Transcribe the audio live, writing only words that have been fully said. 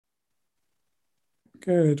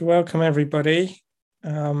Good. Welcome, everybody.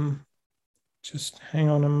 Just hang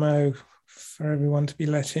on a mo for everyone to be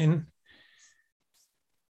let in.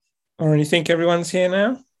 Or you think everyone's here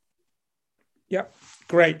now? Yep.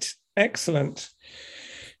 Great. Excellent.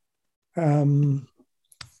 Good.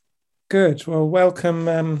 Well,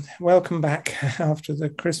 welcome back after the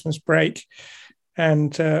Christmas break.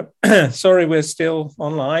 And sorry, we're still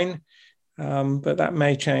online, but that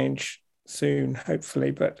may change soon, hopefully,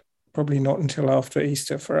 but probably not until after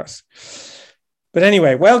Easter for us. But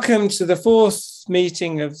anyway, welcome to the fourth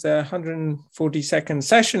meeting of the 142nd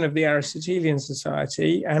session of the Aristotelian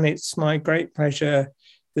Society. And it's my great pleasure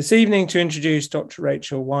this evening to introduce Dr.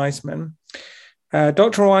 Rachel Wiseman.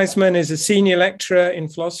 Dr. Wiseman is a senior lecturer in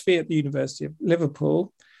philosophy at the University of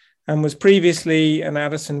Liverpool and was previously an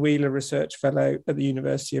Addison Wheeler Research Fellow at the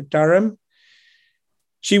University of Durham.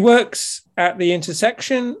 She works at the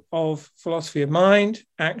intersection of philosophy of mind,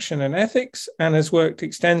 action, and ethics, and has worked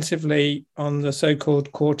extensively on the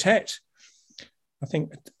so-called quartet, I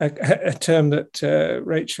think a term that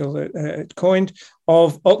Rachel coined,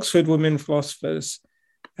 of Oxford women philosophers,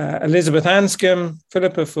 Elizabeth Anscombe,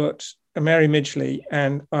 Philippa Foot, Mary Midgley,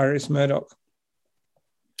 and Iris Murdoch.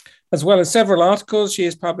 As well as several articles, she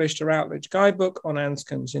has published a Routledge guidebook on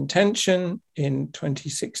Anscombe's intention in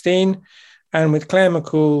 2016. And with Claire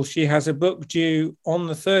McCall, she has a book due on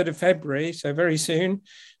the 3rd of February, so very soon,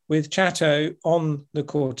 with Chatto on the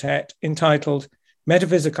quartet, entitled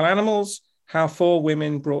Metaphysical Animals, How Four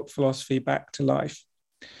Women Brought Philosophy Back to Life.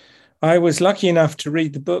 I was lucky enough to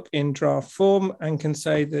read the book in draft form and can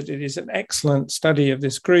say that it is an excellent study of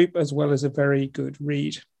this group, as well as a very good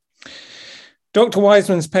read. Dr.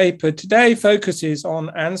 Wiseman's paper today focuses on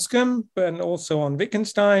Anscombe, but also on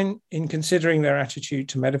Wittgenstein in considering their attitude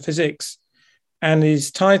to metaphysics, and is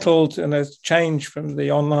titled, and has changed from the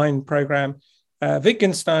online program,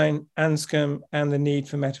 Wittgenstein, Anscombe, and the Need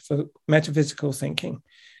for Metaphysical Thinking.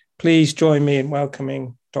 Please join me in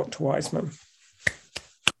welcoming Dr. Wiseman.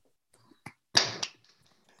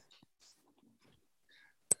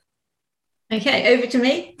 Okay, over to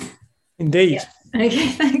me. Indeed. Yeah. Okay,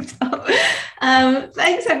 thanks, Bob.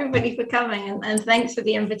 Thanks everybody for coming, and thanks for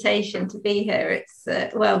the invitation to be here. It's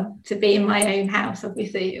to be in my own house.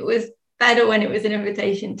 Obviously, it was better when it was an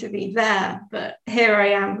invitation to be there, but here I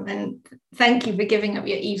am, and thank you for giving up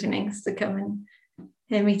your evenings to come and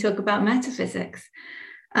hear me talk about metaphysics.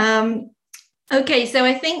 Okay, so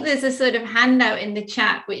I think there's a sort of handout in the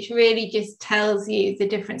chat which really just tells you the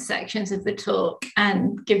different sections of the talk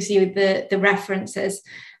and gives you the references,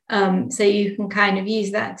 so you can kind of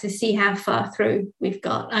use that to see how far through we've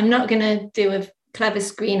got. I'm not going to do a clever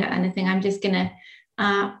screen or anything. I'm just going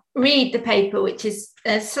to read the paper, which is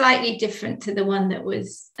slightly different to the one that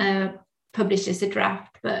was published as a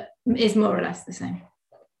draft, but is more or less the same.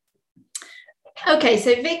 Okay, so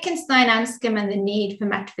Wittgenstein, Anscombe, and the need for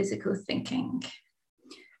metaphysical thinking.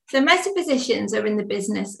 So metaphysicians are in the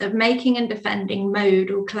business of making and defending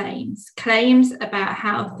modal claims, claims about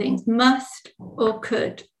how things must or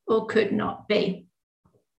could not be.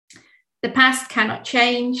 The past cannot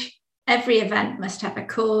change. Every event must have a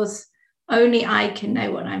cause. Only I can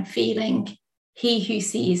know what I'm feeling. He who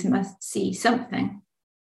sees must see something.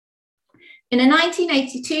 In a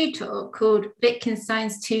 1982 talk called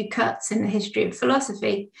Wittgenstein's Two Cuts in the History of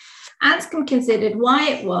Philosophy, Anscombe considered why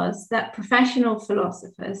it was that professional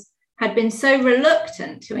philosophers had been so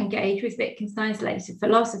reluctant to engage with Wittgenstein's later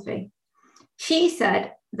philosophy. She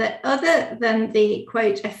said that other than the,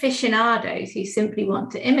 quote, aficionados who simply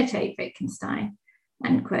want to imitate Wittgenstein,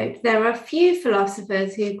 end quote, there are few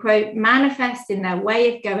philosophers who, quote, manifest in their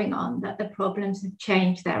way of going on that the problems have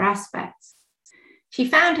changed their aspects. She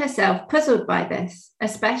found herself puzzled by this,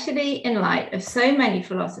 especially in light of so many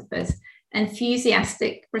philosophers'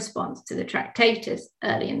 enthusiastic response to the Tractatus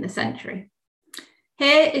early in the century.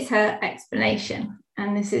 Here is her explanation,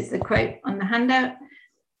 and this is the quote on the handout.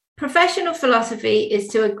 Professional philosophy is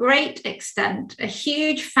to a great extent a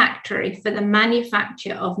huge factory for the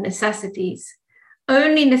manufacture of necessities.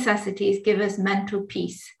 Only necessities give us mental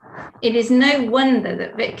peace. It is no wonder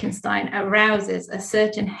that Wittgenstein arouses a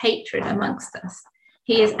certain hatred amongst us.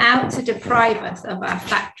 He is out to deprive us of our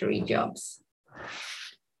factory jobs.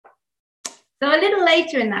 So a little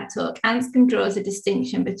later in that talk, Anscombe draws a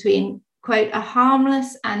distinction between, quote, a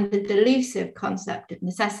harmless and a delusive concept of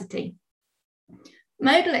necessity.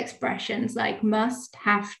 Modal expressions like must,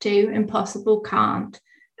 have to, impossible, can't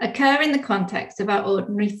occur in the context of our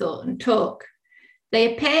ordinary thought and talk.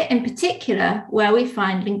 They appear in particular where we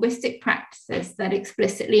find linguistic practices that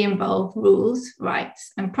explicitly involve rules,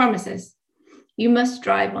 rights, and promises. You must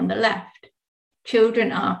drive on the left.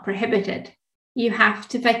 Children are prohibited. You have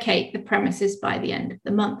to vacate the premises by the end of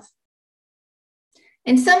the month.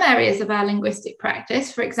 In some areas of our linguistic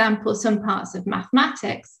practice, for example, some parts of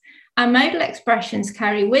mathematics, our modal expressions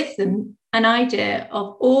carry with them an idea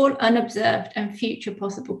of all unobserved and future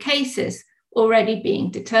possible cases already being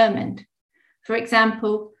determined. For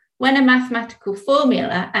example, when a mathematical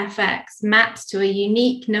formula, fx, maps to a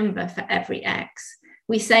unique number for every x,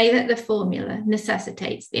 we say that the formula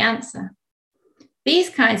necessitates the answer. These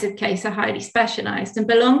kinds of cases are highly specialized and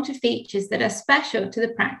belong to features that are special to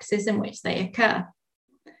the practices in which they occur.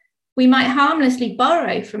 We might harmlessly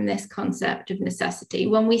borrow from this concept of necessity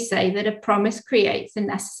when we say that a promise creates a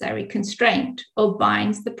necessary constraint or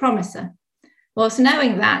binds the promiser, whilst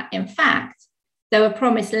knowing that, in fact, though a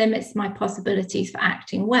promise limits my possibilities for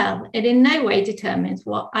acting well, it in no way determines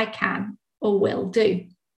what I can or will do.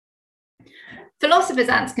 Philosophers,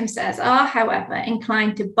 Anscombe says, are, however,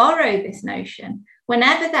 inclined to borrow this notion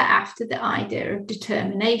whenever they're after the idea of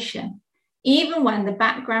determination, even when the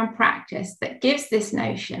background practice that gives this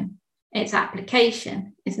notion its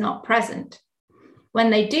application is not present. When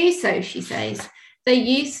they do so, she says, their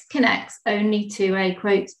use connects only to a,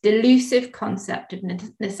 quote, delusive concept of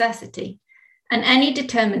necessity, and any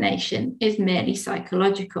determination is merely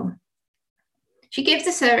psychological. She gives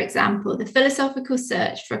as her example the philosophical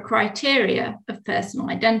search for criteria of personal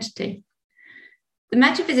identity. The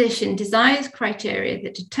metaphysician desires criteria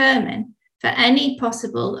that determine, for any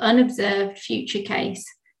possible unobserved future case,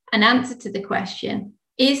 an answer to the question,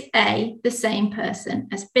 is A the same person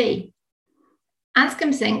as B?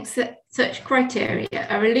 Anscombe thinks that such criteria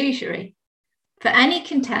are illusory. For any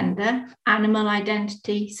contender, animal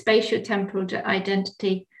identity, spatio-temporal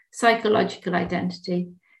identity, psychological identity,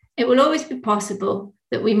 it will always be possible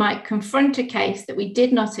that we might confront a case that we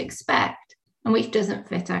did not expect and which doesn't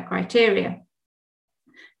fit our criteria.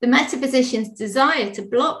 The metaphysician's desire to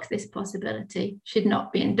block this possibility should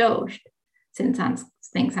not be indulged, thinks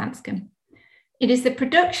Anscombe. It is the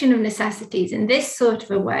production of necessities in this sort of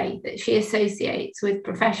a way that she associates with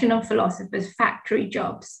professional philosophers' factory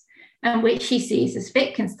jobs, and which she sees as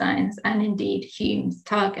Wittgenstein's and indeed Hume's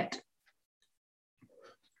target.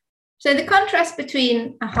 So the contrast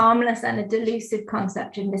between a harmless and a delusive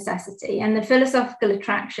concept of necessity and the philosophical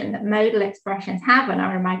attraction that modal expressions have on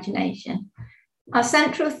our imagination are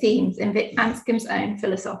central themes in Anscombe's own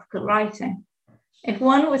philosophical writing. If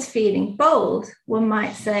one was feeling bold, one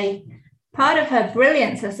might say, part of her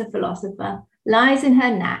brilliance as a philosopher lies in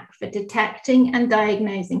her knack for detecting and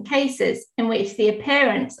diagnosing cases in which the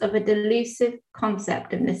appearance of a delusive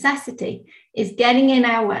concept of necessity is getting in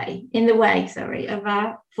the way of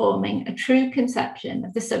our forming a true conception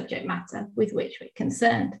of the subject matter with which we're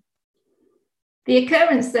concerned. The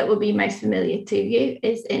occurrence that will be most familiar to you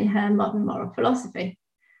is in her Modern Moral Philosophy.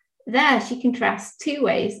 There she contrasts two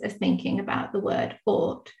ways of thinking about the word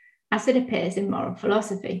ought as it appears in moral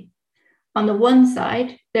philosophy. On the one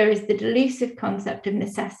side, there is the delusive concept of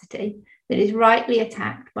necessity that is rightly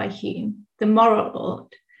attacked by Hume, the moral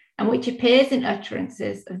ought, and which appears in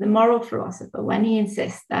utterances of the moral philosopher when he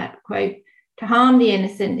insists that, quote, to harm the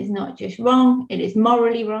innocent is not just wrong, it is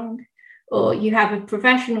morally wrong, or you have a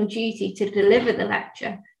professional duty to deliver the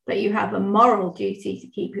lecture, but you have a moral duty to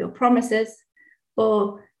keep your promises,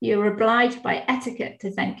 or you're obliged by etiquette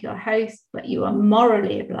to thank your host, but you are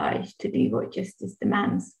morally obliged to do what justice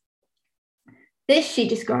demands. This she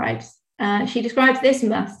describes this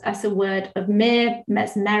must as a word of mere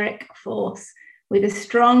mesmeric force with a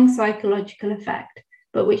strong psychological effect,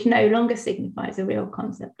 but which no longer signifies a real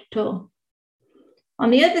concept at all. On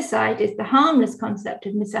the other side is the harmless concept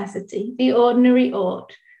of necessity, the ordinary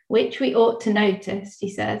ought, which we ought to notice, she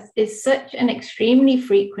says, is such an extremely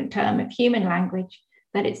frequent term of human language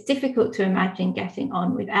that it's difficult to imagine getting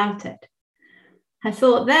on without it. Her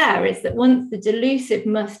thought there is that once the delusive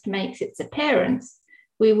must makes its appearance,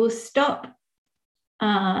 we will stop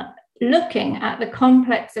looking at the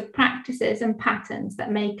complex of practices and patterns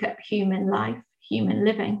that make up human life, human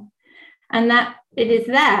living, and that it is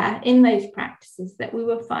there in those practices that we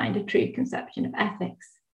will find a true conception of ethics.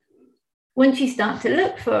 Once you start to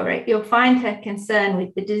look for it, you'll find her concern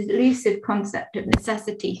with the delusive concept of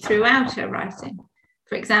necessity throughout her writing.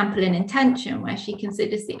 For example, in Intention, where she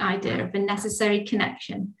considers the idea of a necessary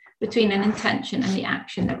connection between an intention and the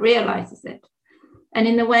action that realizes it, and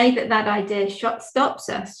in the way that that idea stops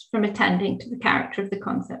us from attending to the character of the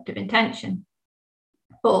concept of intention.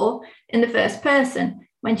 Or in the first person,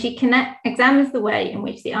 when she examines the way in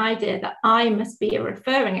which the idea that I must be a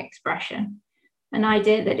referring expression, an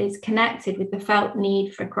idea that is connected with the felt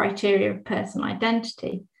need for criteria of personal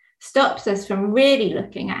identity, stops us from really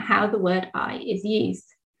looking at how the word I is used.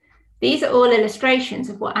 These are all illustrations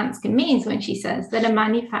of what Anscombe means when she says that a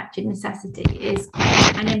manufactured necessity is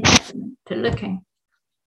an impediment to looking.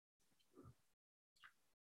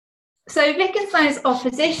 So Wittgenstein's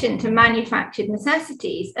opposition to manufactured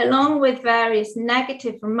necessities, along with various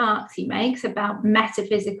negative remarks he makes about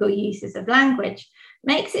metaphysical uses of language,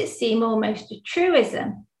 makes it seem almost a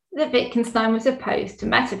truism that Wittgenstein was opposed to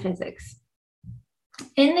metaphysics.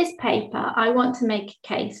 In this paper, I want to make a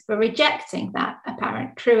case for rejecting that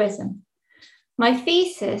apparent truism. My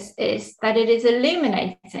thesis is that it is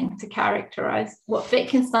illuminating to characterize what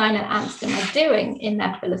Wittgenstein and Anscombe are doing in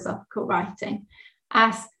their philosophical writing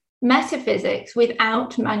as metaphysics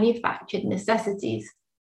without manufactured necessities.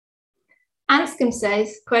 Anscombe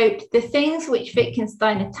says, quote, "The things which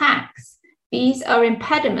Wittgenstein attacks, these are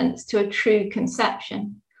impediments to a true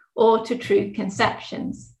conception or to true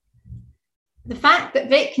conceptions." The fact that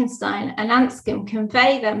Wittgenstein and Anscombe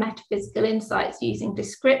convey their metaphysical insights using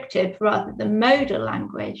descriptive rather than modal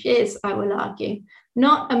language is, I will argue,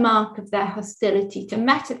 not a mark of their hostility to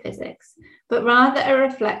metaphysics, but rather a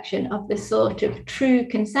reflection of the sort of true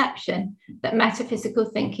conception that metaphysical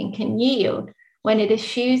thinking can yield when it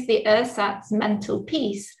eschews the ersatz mental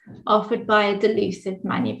peace offered by a delusive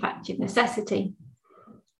manufactured necessity.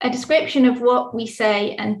 A description of what we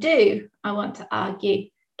say and do, I want to argue,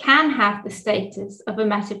 can have the status of a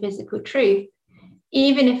metaphysical truth,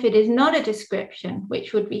 even if it is not a description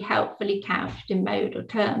which would be helpfully couched in modal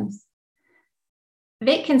terms.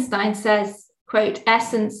 Wittgenstein says, quote,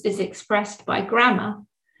 "Essence is expressed by grammar."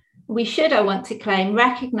 We should, I want to claim,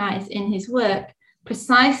 recognize in his work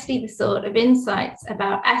precisely the sort of insights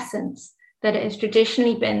about essence that it has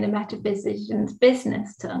traditionally been the metaphysician's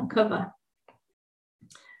business to uncover.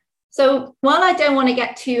 So while I don't want to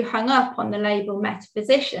get too hung up on the label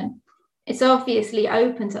metaphysician, it's obviously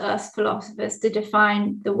open to us philosophers to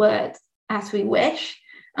define the word as we wish.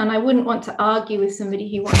 And I wouldn't want to argue with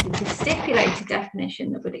somebody who wanted to stipulate a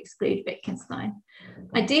definition that would exclude Wittgenstein.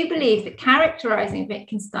 I do believe that characterizing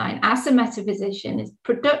Wittgenstein as a metaphysician is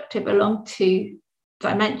productive along two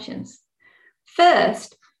dimensions.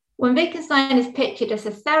 First, when Wittgenstein is pictured as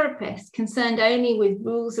a therapist concerned only with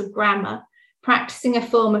rules of grammar, practicing a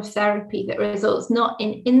form of therapy that results not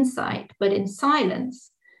in insight, but in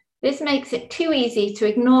silence, this makes it too easy to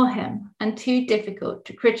ignore him and too difficult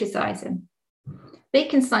to criticize him.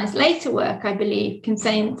 Wittgenstein's later work, I believe,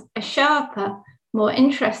 contains a sharper, more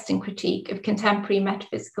interesting critique of contemporary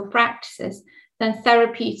metaphysical practices than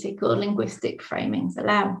therapeutic or linguistic framings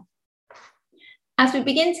allow. As we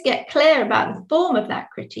begin to get clear about the form of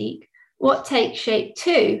that critique, what takes shape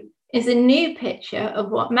too is a new picture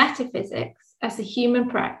of what metaphysics as a human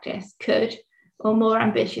practice could, or more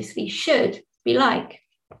ambitiously should, be like.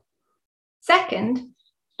 Second,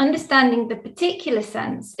 understanding the particular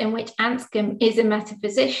sense in which Anscombe is a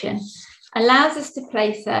metaphysician allows us to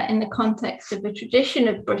place her in the context of a tradition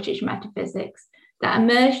of British metaphysics that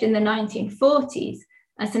emerged in the 1940s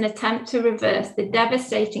as an attempt to reverse the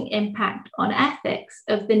devastating impact on ethics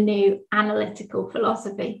of the new analytical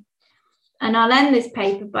philosophy. And I'll end this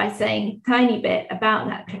paper by saying a tiny bit about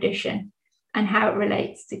that tradition and how it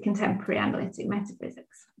relates to contemporary analytic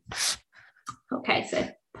metaphysics. Okay, so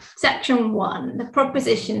section 1, the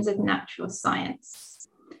propositions of natural science.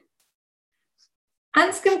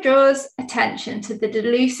 Anscombe draws attention to the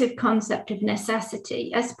delusive concept of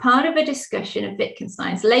necessity as part of a discussion of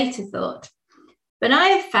Wittgenstein's later thought. But I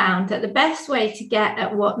have found that the best way to get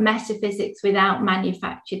at what metaphysics without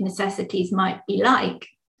manufactured necessities might be like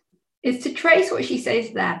is to trace what she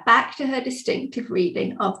says there back to her distinctive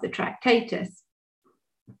reading of the Tractatus.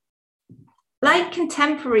 Like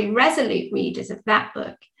contemporary resolute readers of that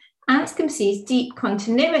book, Anscombe sees deep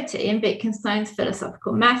continuity in Wittgenstein's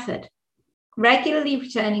philosophical method, regularly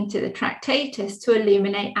returning to the Tractatus to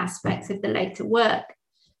illuminate aspects of the later work.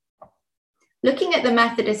 Looking at the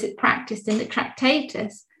method as it practiced in the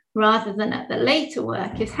Tractatus rather than at the later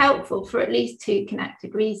work is helpful for at least two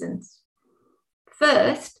connected reasons.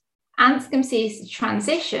 First, Anscombe sees the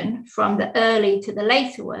transition from the early to the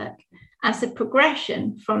later work as a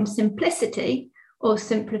progression from simplicity or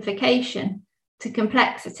simplification to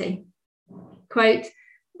complexity. Quote,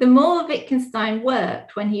 "The more Wittgenstein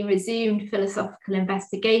worked when he resumed philosophical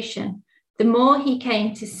investigation, the more he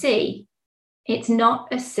came to see it's not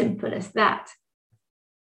as simple as that.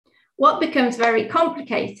 What becomes very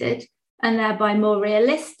complicated and thereby more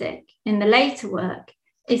realistic in the later work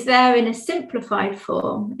is there in a simplified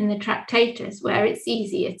form in the Tractatus where it's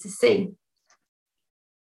easier to see.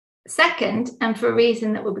 Second, and for a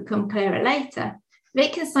reason that will become clearer later,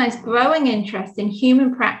 Wittgenstein's growing interest in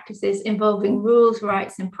human practices involving rules,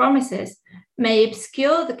 rights, and promises may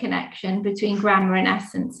obscure the connection between grammar and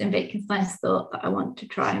essence in Wittgenstein's thought that I want to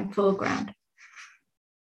try and foreground.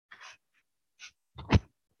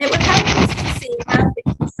 It would help us to see how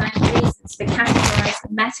Wittgenstein's reasons for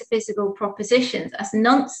categorizing metaphysical propositions as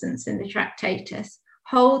nonsense in the Tractatus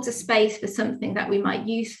holds a space for something that we might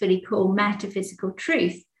usefully call metaphysical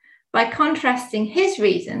truth by contrasting his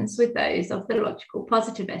reasons with those of the logical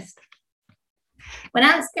positivist. When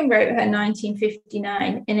Anscombe wrote her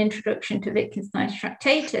 1959 An Introduction to Wittgenstein's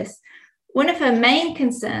Tractatus, one of her main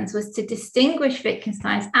concerns was to distinguish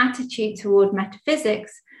Wittgenstein's attitude toward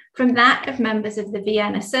metaphysics from that of members of the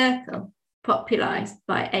Vienna Circle, popularized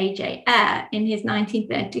by A.J. Ayer in his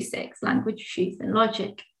 1936 Language, Truth and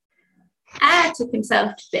Logic. Ayer took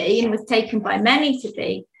himself to be, and was taken by many to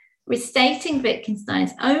be, restating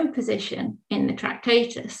Wittgenstein's own position in the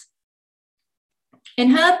Tractatus. In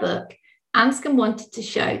her book, Anscombe wanted to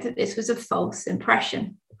show that this was a false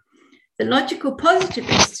impression. The logical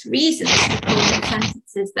positivist's reasons for calling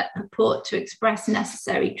sentences that purport to express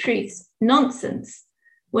necessary truths nonsense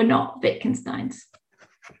were not Wittgenstein's.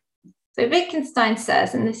 So Wittgenstein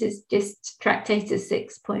says, and this is just Tractatus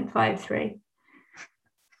 6.53,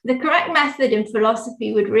 the correct method in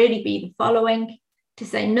philosophy would really be the following: to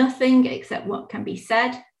say nothing except what can be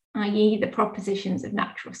said, i.e. the propositions of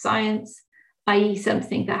natural science, i.e.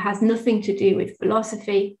 something that has nothing to do with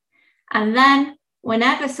philosophy, and then,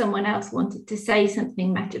 whenever someone else wanted to say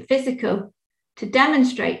something metaphysical, to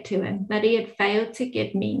demonstrate to him that he had failed to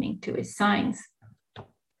give meaning to his signs.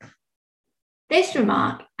 This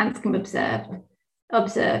remark, Anscombe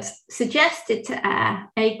observes, suggested to Ayer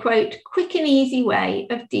a, quote, quick and easy way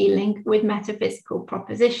of dealing with metaphysical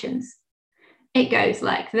propositions. It goes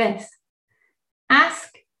like this: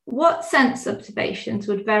 ask what sense observations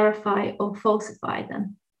would verify or falsify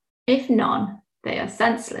them. If none, they are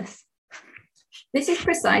senseless. This is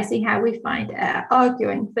precisely how we find Ayer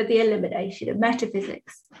arguing for the elimination of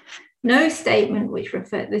metaphysics. No statement which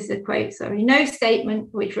refers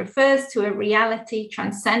to a reality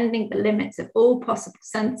transcending the limits of all possible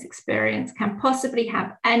sense experience can possibly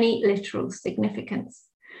have any literal significance,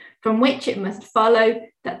 from which it must follow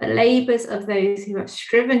that the labours of those who have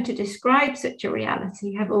striven to describe such a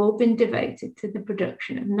reality have all been devoted to the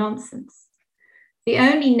production of nonsense. The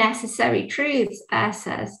only necessary truths, Ayer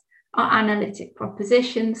says, are analytic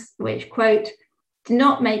propositions which, quote, do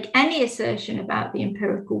not make any assertion about the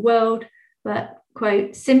empirical world, but,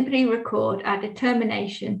 quote, simply record our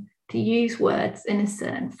determination to use words in a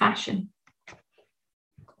certain fashion.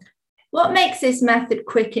 What makes this method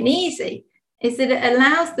quick and easy is that it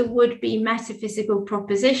allows the would-be metaphysical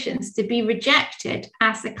propositions to be rejected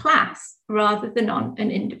as a class rather than on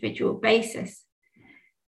an individual basis.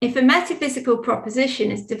 If a metaphysical proposition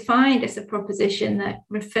is defined as a proposition that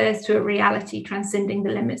refers to a reality transcending the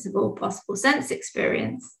limits of all possible sense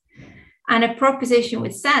experience, and a proposition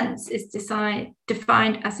with sense is defined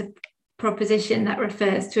as a proposition that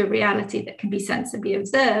refers to a reality that can be sensibly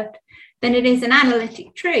observed, then it is an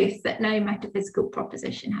analytic truth that no metaphysical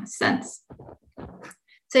proposition has sense.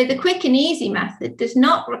 So the quick and easy method does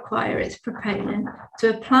not require its proponent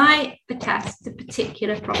to apply the test to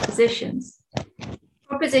particular propositions.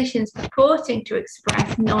 Propositions purporting to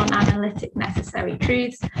express non-analytic necessary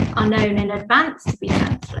truths are known in advance to be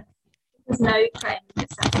senseless. There's no claim of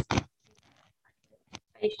necessity.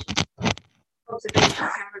 Observation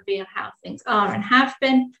can reveal how things are and have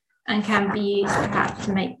been, and can be used perhaps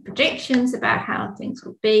to make predictions about how things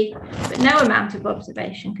will be, but no amount of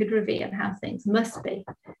observation could reveal how things must be.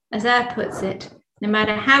 As Ayer puts it, no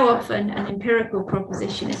matter how often an empirical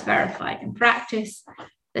proposition is verified in practice,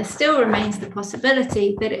 there still remains the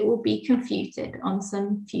possibility that it will be confuted on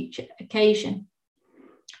some future occasion.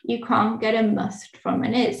 You can't get a must from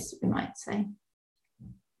an is, we might say.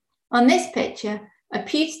 On this picture, a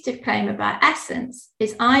putative claim about essence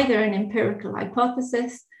is either an empirical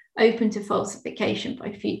hypothesis open to falsification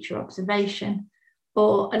by future observation,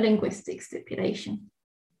 or a linguistic stipulation.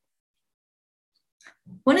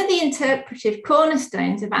 One of the interpretive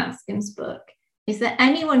cornerstones of Anscombe's book is that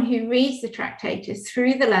anyone who reads the Tractatus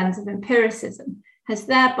through the lens of empiricism has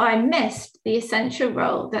thereby missed the essential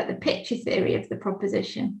role that the picture theory of the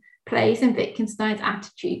proposition plays in Wittgenstein's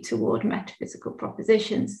attitude toward metaphysical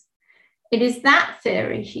propositions. It is that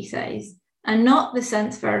theory, she says, and not the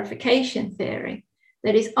sense verification theory,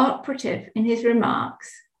 that is operative in his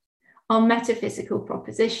remarks on metaphysical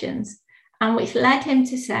propositions, and which led him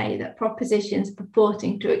to say that propositions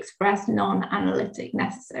purporting to express non-analytic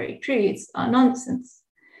necessary truths are nonsense.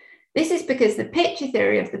 This is because the picture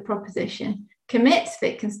theory of the proposition commits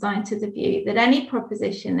Wittgenstein to the view that any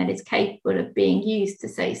proposition that is capable of being used to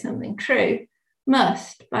say something true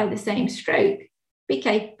must, by the same stroke, be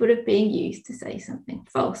capable of being used to say something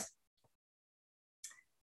false.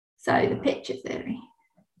 So the picture theory.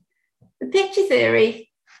 The picture theory,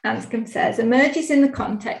 Anscombe says, emerges in the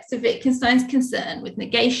context of Wittgenstein's concern with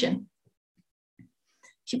negation.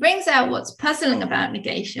 She brings out what's puzzling about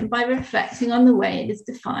negation by reflecting on the way it is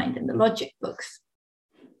defined in the logic books.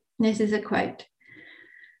 This is a quote.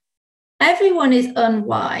 Everyone is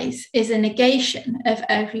unwise is a negation of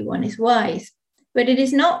everyone is wise, but it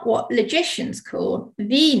is not what logicians call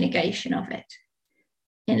the negation of it.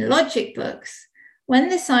 In logic books, when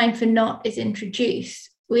the sign for not is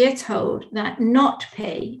introduced, we are told that not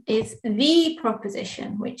P is the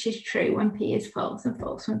proposition which is true when P is false and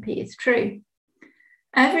false when P is true.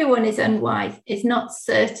 Everyone is unwise is not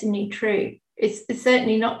certainly true. It's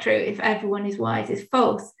certainly not true if everyone is wise is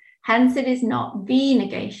false. Hence, it is not the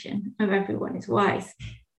negation of everyone is wise.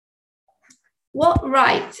 What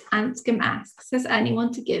right, Anscombe asks, has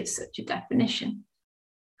anyone to give such a definition?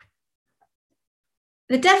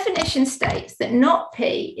 The definition states that not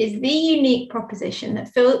P is the unique proposition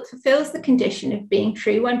that fulfills the condition of being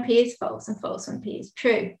true when P is false and false when P is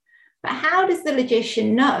true. But how does the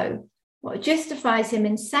logician know what justifies him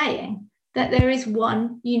in saying that there is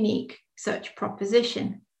one unique such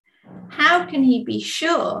proposition? How can he be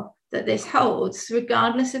sure that this holds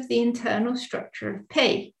regardless of the internal structure of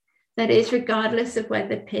P? That is, regardless of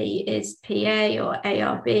whether P is PA or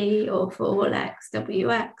ARB or for all X,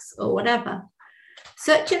 WX or whatever.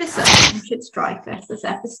 Such an assumption should strike us as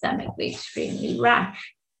epistemically extremely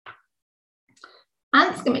rash.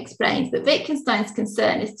 Anscombe explains that Wittgenstein's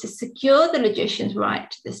concern is to secure the logician's right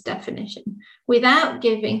to this definition without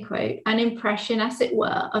giving, quote, an impression, as it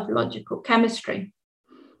were, of logical chemistry.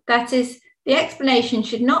 That is, the explanation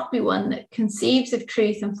should not be one that conceives of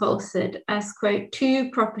truth and falsehood as, quote, two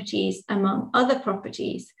properties among other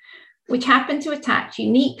properties, which happen to attach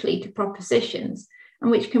uniquely to propositions and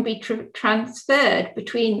which can be transferred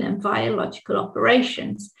between them via logical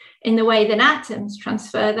operations in the way that atoms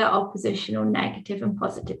transfer their oppositional negative and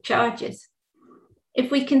positive charges. If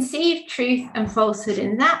we conceive truth and falsehood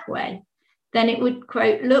in that way, then it would,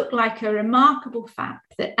 quote, look like a remarkable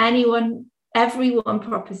fact that every one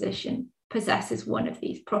proposition possesses one of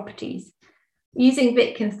these properties. Using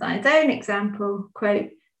Wittgenstein's own example, quote,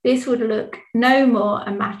 this would look no more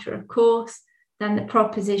a matter of course than the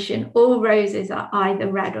proposition all roses are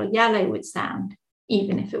either red or yellow would sound,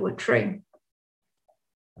 even if it were true.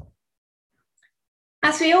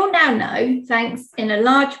 As we all now know, thanks in a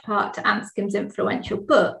large part to Anscombe's influential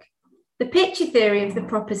book, the picture theory of the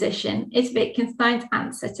proposition is Wittgenstein's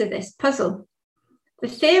answer to this puzzle. The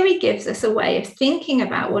theory gives us a way of thinking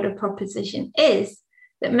about what a proposition is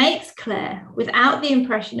that makes clear, without the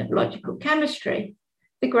impression of logical chemistry,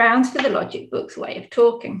 the grounds for the logic book's way of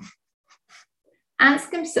talking.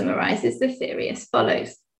 Anscombe summarizes the theory as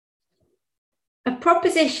follows. A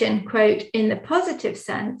proposition, quote, in the positive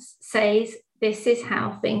sense says this is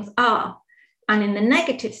how things are, and in the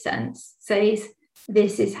negative sense says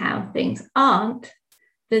this is how things aren't,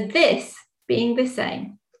 the this being the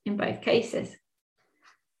same in both cases.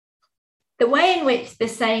 The way in which the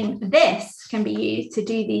same this can be used to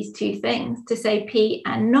do these two things, to say P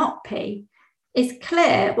and not P, is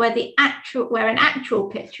clear where an actual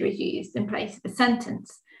picture is used in place of a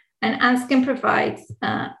sentence. And Anscombe provides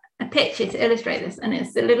a picture to illustrate this, and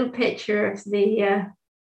it's the little picture of the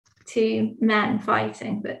two men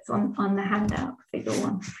fighting that's on the handout, figure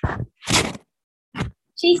 1.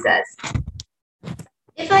 She says,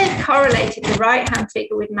 if I have correlated the right-hand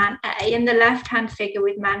figure with man A and the left-hand figure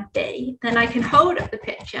with man B, then I can hold up the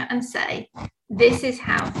picture and say, this is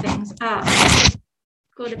how things are.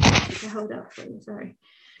 Got a picture to hold up for you, sorry.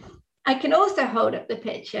 I can also hold up the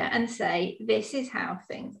picture and say, this is how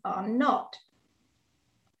things are not.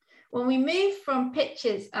 When we move from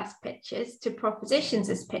pictures as pictures to propositions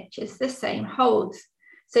as pictures, the same holds.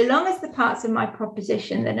 So long as the parts of my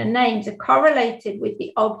proposition that are names are correlated with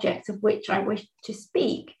the objects of which I wish to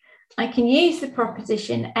speak, I can use the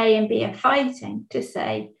proposition A and B are fighting to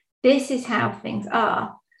say, this is how things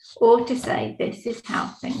are, or to say, this is how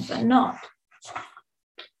things are not.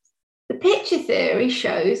 The picture theory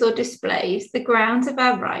shows or displays the grounds of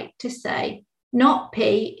our right to say, not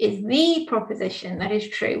P is the proposition that is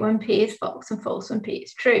true when P is false and false when P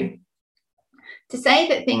is true. To say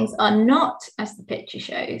that things are not as the picture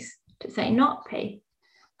shows, to say not P,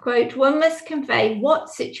 quote, one must convey what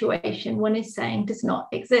situation one is saying does not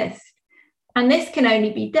exist. And this can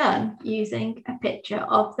only be done using a picture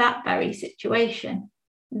of that very situation,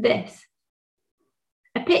 this.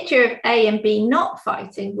 A picture of A and B not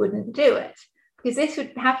fighting wouldn't do it, because this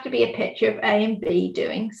would have to be a picture of A and B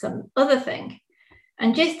doing some other thing.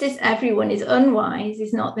 And just as everyone is unwise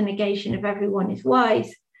is not the negation of everyone is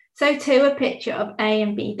wise, so too a picture of A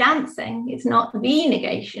and B dancing is not the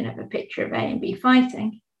negation of a picture of A and B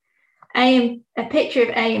fighting. A picture of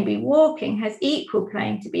A and B walking has equal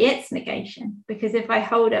claim to be its negation, because if I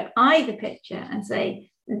hold up either picture and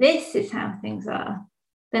say, this is how things are,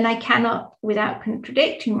 then I cannot, without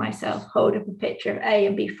contradicting myself, hold up a picture of A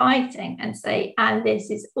and B fighting and say, and this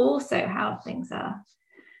is also how things are.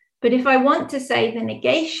 But if I want to say the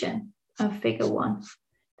negation of figure 1,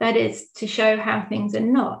 that is to show how things are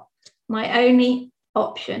not, my only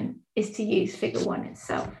option is to use figure 1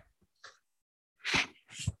 itself.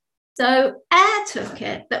 So Ayer took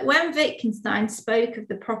it that when Wittgenstein spoke of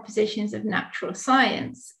the propositions of natural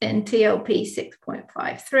science in TLP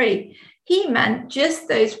 6.53, he meant just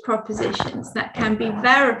those propositions that can be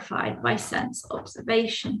verified by sense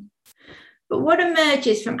observation. But what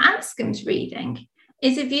emerges from Anscombe's reading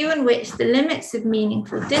is a view in which the limits of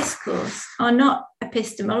meaningful discourse are not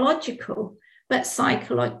epistemological, but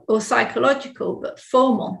psychological, but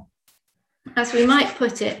formal. As we might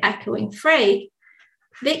put it, echoing Frege,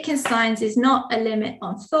 Wittgenstein's is not a limit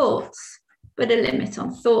on thoughts, but a limit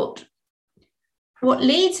on thought. What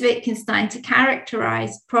leads Wittgenstein to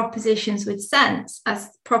characterize propositions with sense as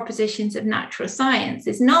propositions of natural science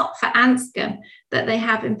is not for Anscombe that they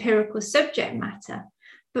have empirical subject matter,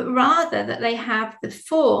 but rather that they have the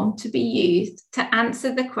form to be used to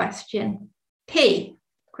answer the question P, ?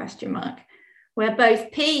 Where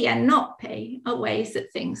both P and not P are ways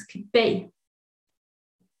that things could be.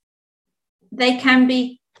 They can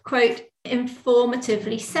be, quote,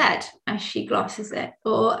 informatively said, as she glosses it,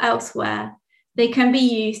 or elsewhere, they can be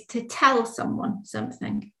used to tell someone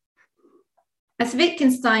something. As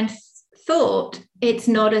Wittgenstein thought, it's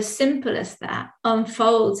not as simple as that,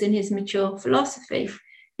 unfolds in his mature philosophy.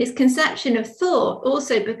 His conception of thought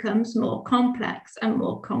also becomes more complex and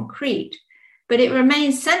more concrete, but it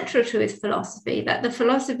remains central to his philosophy that the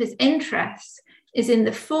philosopher's interest is in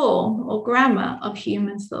the form or grammar of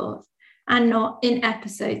human thought, and not in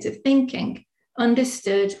episodes of thinking,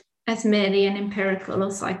 understood as merely an empirical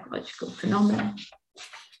or psychological phenomenon.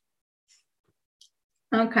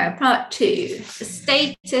 Okay, part 2, the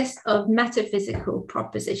status of metaphysical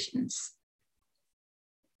propositions.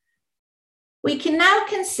 We can now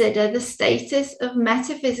consider the status of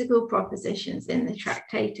metaphysical propositions in the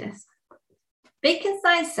Tractatus.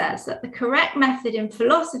 Wittgenstein says that the correct method in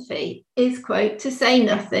philosophy is, quote, to say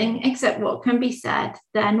nothing except what can be said,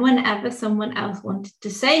 then whenever someone else wanted to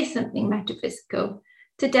say something metaphysical,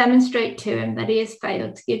 to demonstrate to him that he has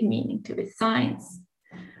failed to give meaning to his science.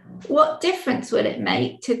 What difference will it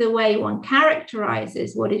make to the way one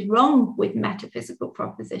characterizes what is wrong with metaphysical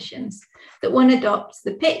propositions, that one adopts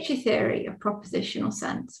the picture theory of propositional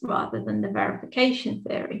sense rather than the verification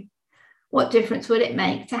theory? What difference would it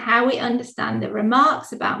make to how we understand the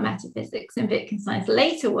remarks about metaphysics in Wittgenstein's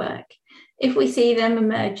later work if we see them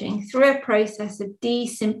emerging through a process of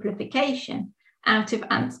de-simplification out of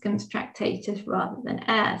Anscombe's Tractatus rather than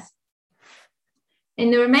Ayer's?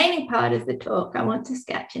 In the remaining part of the talk, I want to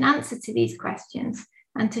sketch an answer to these questions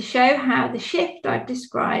and to show how the shift I've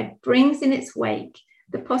described brings in its wake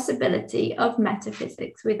the possibility of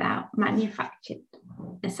metaphysics without manufactured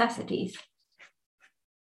necessities.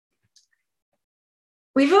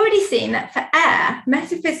 We've already seen that for Ayer,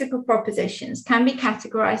 metaphysical propositions can be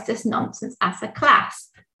categorized as nonsense as a class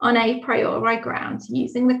on a priori grounds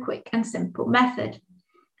using the quick and simple method.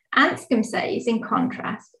 Anscombe says, in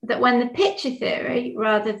contrast, that when the picture theory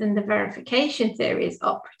rather than the verification theory is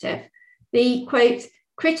operative, the, quote,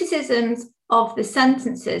 criticisms of the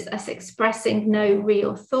sentences as expressing no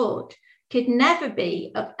real thought could never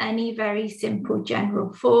be of any very simple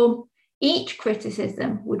general form. Each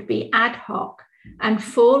criticism would be ad hoc and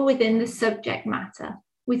fall within the subject matter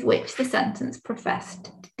with which the sentence professed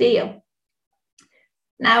to deal.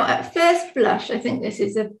 Now, at first blush, I think this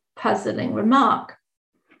is a puzzling remark.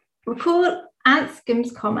 Recall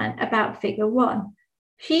Anscombe's comment about figure 1.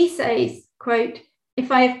 She says, quote,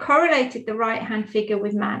 if I have correlated the right-hand figure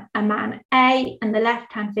with a man A and the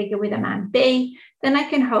left-hand figure with a man B, then I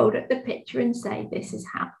can hold up the picture and say this is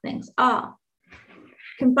how things are.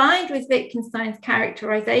 Combined with Wittgenstein's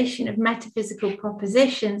characterization of metaphysical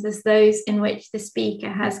propositions as those in which the speaker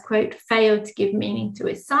has, quote, failed to give meaning to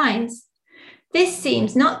his signs, this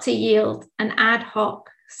seems not to yield an ad hoc,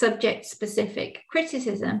 subject-specific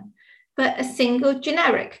criticism, but a single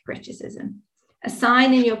generic criticism. A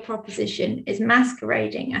sign in your proposition is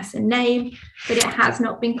masquerading as a name, but it has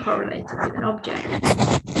not been correlated with an object.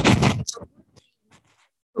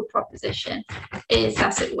 The proposition is,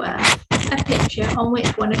 as it were, a picture on which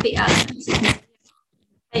one of the elements is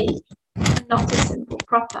made, and not a simple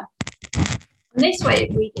proper. In this way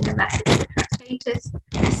of reading the method of the Tractatus,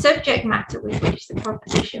 the subject matter with which the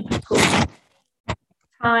proposition purports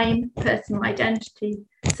time, personal identity,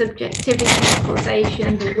 subjectivity,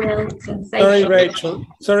 causation, the will, sensation. Sorry, Rachel.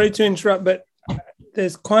 Sorry to interrupt, but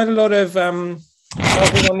there's quite a lot of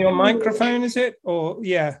buzzing on your microphone, is it? Or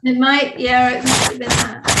yeah. It might, yeah, it must have been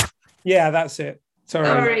that. Yeah, that's it.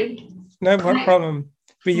 Sorry. No problem.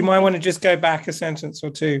 But you might want to just go back a sentence or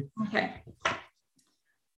two. Okay.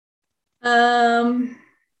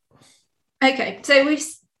 Okay, so we've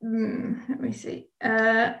let me see.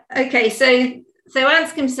 Okay, so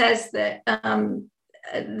Anscombe says that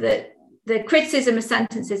that the criticism of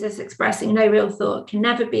sentences as expressing no real thought can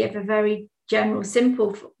never be of a very general,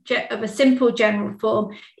 simple general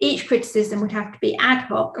form. Each criticism would have to be ad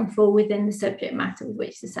hoc and fall within the subject matter with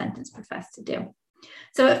which the sentence professed to deal.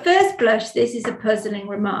 So at first blush, this is a puzzling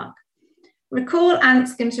remark. Recall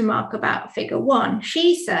Anscombe's remark about figure 1.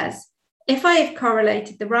 She says, if I have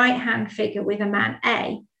correlated the right-hand figure with a man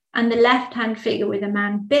A and the left-hand figure with a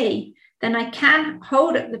man B, then I can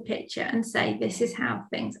hold up the picture and say this is how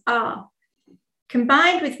things are.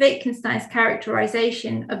 Combined with Wittgenstein's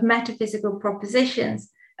characterization of metaphysical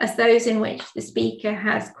propositions as those in which the speaker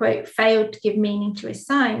has, quote, failed to give meaning to his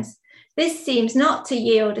signs, this seems not to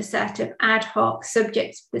yield a set of ad hoc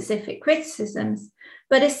subject-specific criticisms,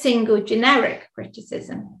 but a single generic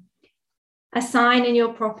criticism. A sign in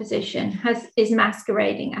your proposition is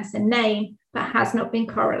masquerading as a name, but has not been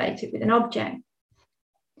correlated with an object.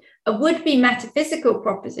 A would-be metaphysical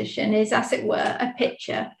proposition is, as it were, a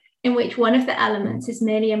picture in which one of the elements is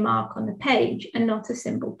merely a mark on the page and not a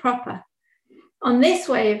symbol proper. On this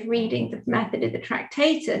way of reading the method of the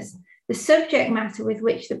Tractatus, the subject matter with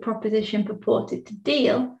which the proposition purported to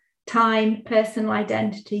deal, time, personal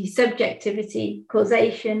identity, subjectivity,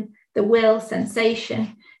 causation, the will,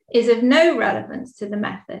 sensation, is of no relevance to the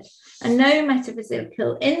method, and no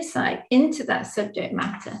metaphysical insight into that subject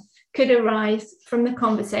matter could arise from the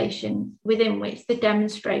conversation within which the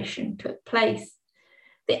demonstration took place.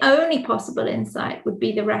 The only possible insight would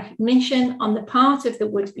be the recognition on the part of the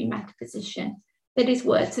would-be metaphysician that his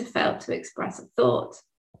words had failed to express a thought.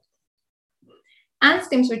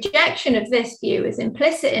 Anscombe's rejection of this view is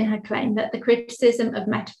implicit in her claim that the criticism of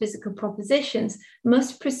metaphysical propositions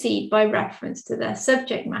must proceed by reference to their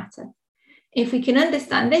subject matter. If we can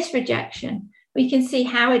understand this rejection, we can see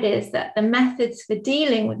how it is that the methods for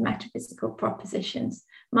dealing with metaphysical propositions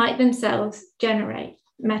might themselves generate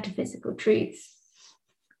metaphysical truths.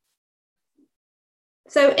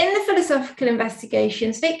 So in the philosophical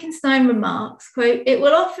investigations, Wittgenstein remarks, quote, it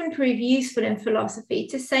will often prove useful in philosophy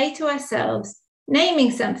to say to ourselves,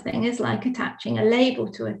 naming something is like attaching a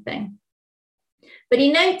label to a thing. But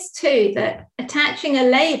he notes too that attaching a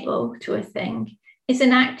label to a thing is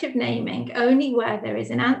an act of naming only where there is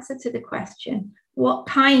an answer to the question, what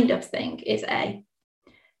kind of thing is A?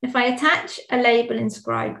 If I attach a label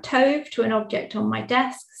inscribed Tove to an object on my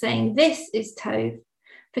desk saying this is Tove,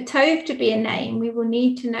 for Tove to be a name, we will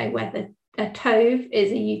need to know whether a Tove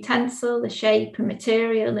is a utensil, a shape, a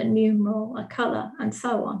material, a numeral, a colour, and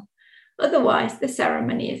so on. Otherwise, the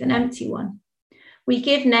ceremony is an empty one. We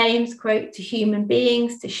give names, quote, to human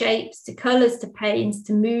beings, to shapes, to colours, to panes,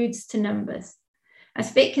 to moods, to numbers.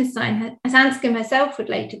 As Wittgenstein, as Anscombe herself would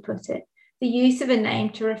later put it, the use of a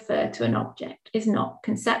name to refer to an object is not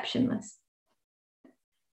conceptionless.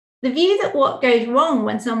 The view that what goes wrong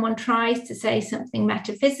when someone tries to say something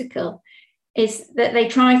metaphysical is that they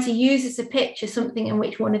try to use as a picture something in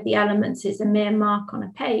which one of the elements is a mere mark on a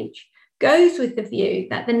page, goes with the view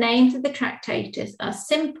that the names of the Tractatus are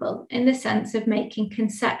simple in the sense of making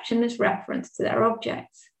conceptionless reference to their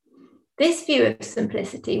objects. This view of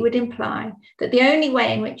simplicity would imply that the only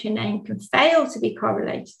way in which a name can fail to be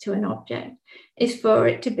correlated to an object is for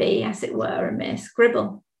it to be, as it were, a mere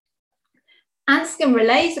scribble. Anscombe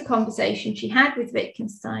relays a conversation she had with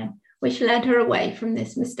Wittgenstein, which led her away from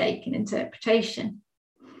this mistaken interpretation.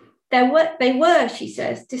 They were, she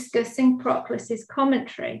says, discussing Proclus's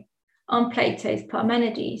commentary on Plato's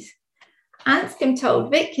Parmenides. Anscombe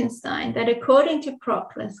told Wittgenstein that according to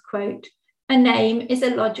Proclus, quote, a name is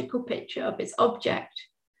a logical picture of its object.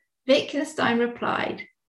 Wittgenstein replied,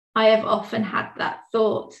 I have often had that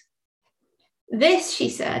thought. This, she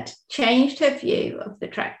said, changed her view of the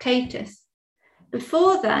Tractatus.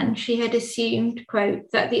 Before then, she had assumed,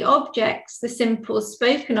 quote, that the objects, the simples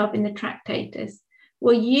spoken of in the Tractatus,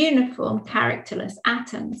 were uniform characterless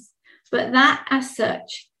atoms, but that as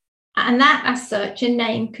such, a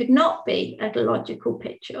name could not be a logical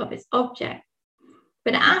picture of its object.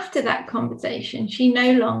 But after that conversation, she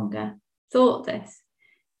no longer thought this.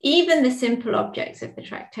 Even the simple objects of the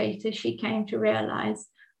Tractatus, she came to realise,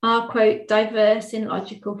 are, quote, diverse in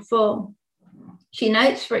logical form. She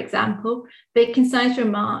notes, for example, Wittgenstein's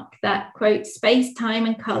remark that, quote, space, time,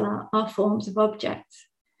 and colour are forms of objects.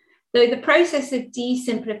 Though the process of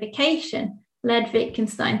desimplification led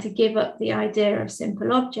Wittgenstein to give up the idea of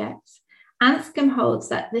simple objects, Anscombe holds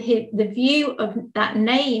that the view of that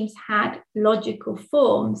names had logical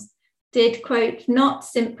forms did, quote, not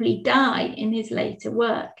simply die in his later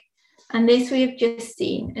work. And this we have just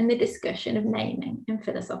seen in the discussion of naming in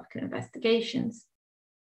philosophical investigations.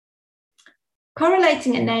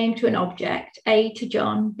 Correlating a name to an object, A to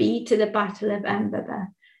John, B to the Battle of Edinburgh,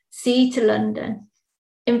 C to London,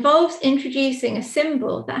 involves introducing a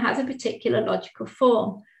symbol that has a particular logical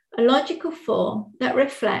form, a logical form that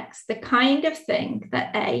reflects the kind of thing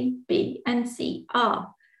that A, B, and C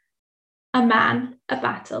are: a man, a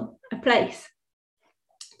battle, a place.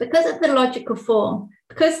 Because of the logical form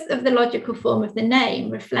of the name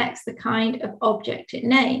reflects the kind of object it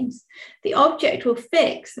names, the object will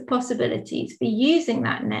fix the possibilities for using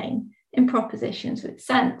that name in propositions with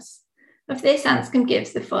sense. Of this, Anscombe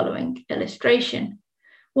gives the following illustration.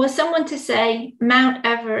 Were someone to say, Mount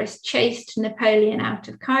Everest chased Napoleon out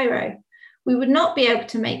of Cairo, we would not be able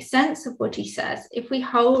to make sense of what he says if we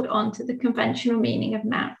hold on to the conventional meaning of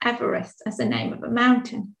Mount Everest as the name of a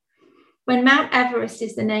mountain. When Mount Everest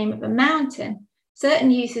is the name of a mountain,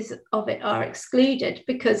 certain uses of it are excluded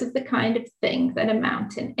because of the kind of thing that a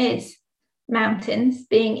mountain is. Mountains,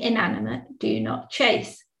 being inanimate, do not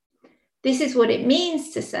chase. This is what it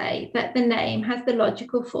means to say that the name has the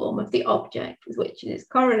logical form of the object with which it is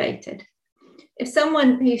correlated. If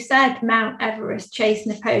someone who said Mount Everest chased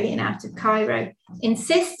Napoleon out of Cairo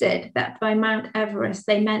insisted that by Mount Everest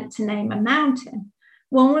they meant to name a mountain,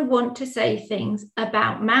 one would want to say things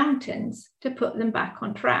about mountains to put them back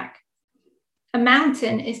on track. A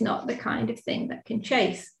mountain is not the kind of thing that can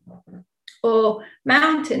chase. Or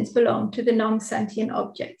mountains belong to the non-sentient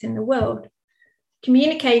object in the world.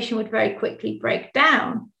 Communication would very quickly break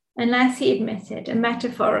down unless he admitted a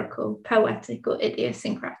metaphorical, poetic, or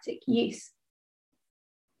idiosyncratic use.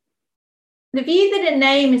 The view that a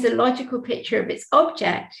name is a logical picture of its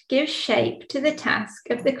object gives shape to the task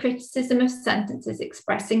of the criticism of sentences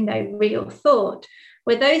expressing no real thought,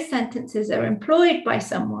 where those sentences are employed by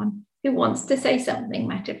someone who wants to say something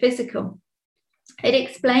metaphysical. It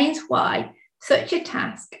explains why such a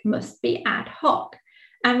task must be ad hoc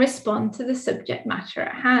and respond to the subject matter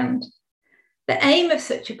at hand. The aim of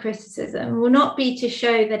such a criticism will not be to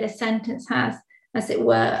show that a sentence has, as it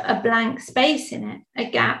were, a blank space in it,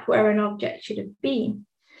 a gap where an object should have been.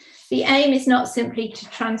 The aim is not simply to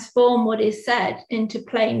transform what is said into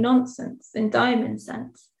plain nonsense in Diamond's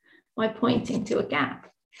sense by pointing to a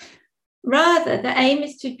gap. Rather, the aim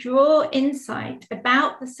is to draw insight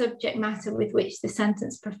about the subject matter with which the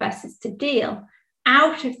sentence professes to deal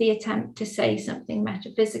out of the attempt to say something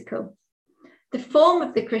metaphysical. The form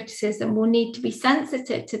of the criticism will need to be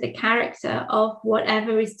sensitive to the character of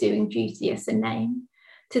whatever is doing duty as a name,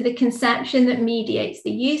 to the conception that mediates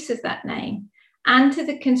the use of that name, and to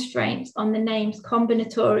the constraints on the name's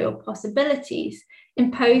combinatorial possibilities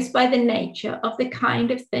imposed by the nature of the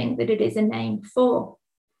kind of thing that it is a name for.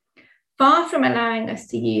 Far from allowing us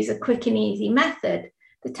to use a quick and easy method,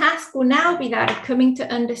 the task will now be that of coming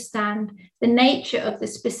to understand the nature of the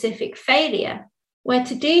specific failure, where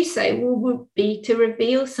to do so will be to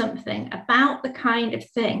reveal something about the kind of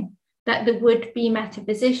thing that the would-be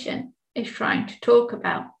metaphysician is trying to talk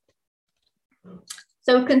about.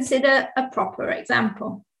 So consider a proper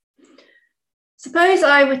example. Suppose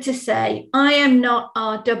I were to say, I am not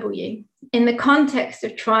RW, in the context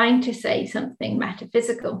of trying to say something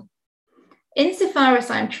metaphysical. Insofar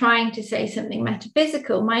as I'm trying to say something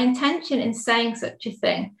metaphysical, my intention in saying such a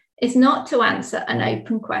thing is not to answer an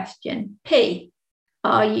open question, P,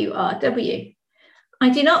 are you RW? I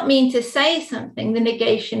do not mean to say something the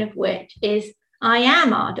negation of which is I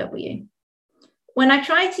am RW. When I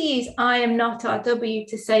try to use I am not RW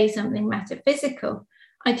to say something metaphysical,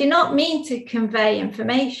 I do not mean to convey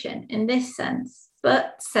information in this sense,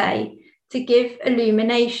 but say to give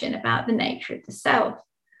illumination about the nature of the self.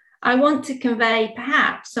 I want to convey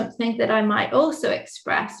perhaps something that I might also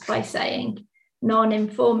express by saying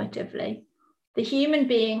non-informatively, the human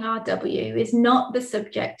being RW is not the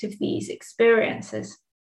subject of these experiences.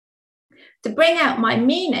 To bring out my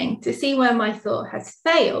meaning, to see where my thought has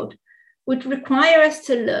failed, would require us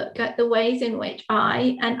to look at the ways in which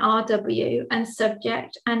I and RW and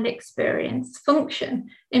subject and experience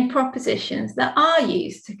function in propositions that are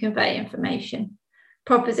used to convey information.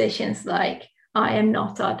 Propositions like, I am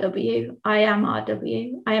not RW, I am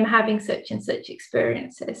RW, I am having such and such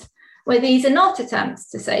experiences, where these are not attempts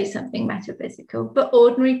to say something metaphysical, but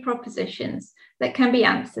ordinary propositions that can be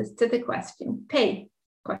answers to the question P, ?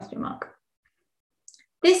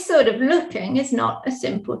 This sort of looking is not a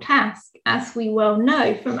simple task, as we well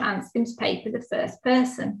know from Anscombe's paper, The First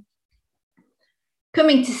Person.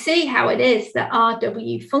 Coming to see how it is that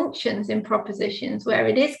RW functions in propositions where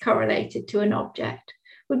it is correlated to an object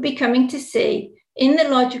would be coming to see, in the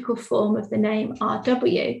logical form of the name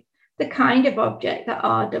RW, the kind of object that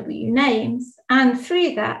RW names, and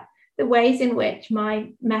through that, the ways in which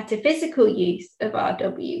my metaphysical use of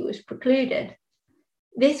RW was precluded.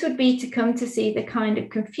 This would be to come to see the kind of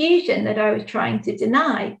confusion that I was trying to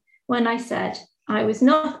deny when I said I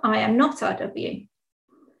am not RW.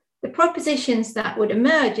 The propositions that would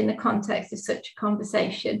emerge in the context of such a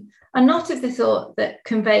conversation are not of the sort that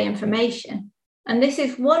convey information. And this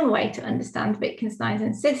is one way to understand Wittgenstein's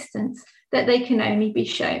insistence that they can only be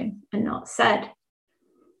shown and not said.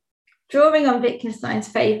 Drawing on Wittgenstein's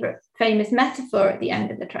famous metaphor at the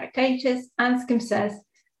end of the Tractatus, Anscombe says,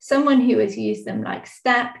 someone who has used them like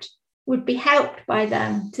stepped would be helped by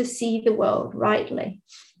them to see the world rightly.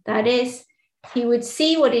 That is, he would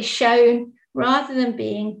see what is shown rather than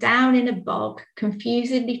being down in a bog,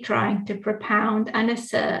 confusedly trying to propound and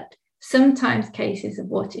assert sometimes cases of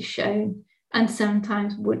what is shown and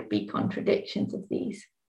sometimes would-be contradictions of these.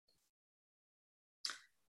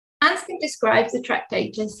 Anscombe describes the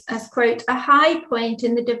Tractatus as, quote, a high point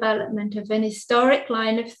in the development of an historic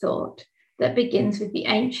line of thought that begins with the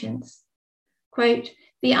ancients. Quote,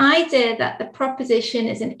 the idea that the proposition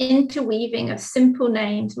is an interweaving of simple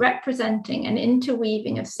names representing an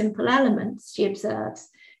interweaving of simple elements, she observes,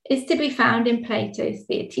 is to be found in Plato's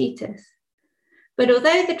Theaetetus. But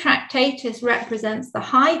although the Tractatus represents the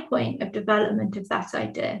high point of development of that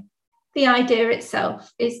idea, the idea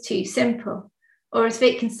itself is too simple, or as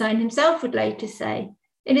Wittgenstein himself would later say,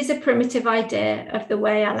 it is a primitive idea of the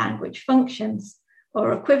way our language functions,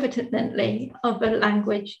 or equivalently of a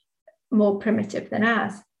language more primitive than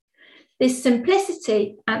ours. This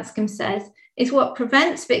simplicity, Anscombe says, is what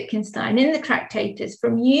prevents Wittgenstein in the Tractatus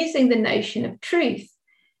from using the notion of truth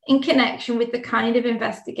in connection with the kind of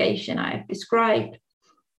investigation I have described.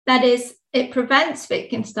 That is, it prevents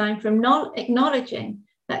Wittgenstein from not acknowledging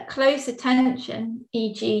that close attention,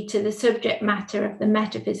 e.g. to the subject matter of the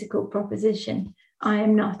metaphysical proposition, I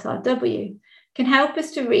am not RW, can help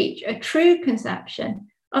us to reach a true conception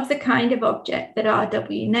of the kind of object that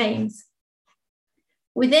RW names.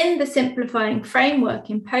 Within the simplifying framework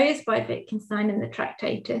imposed by Wittgenstein in the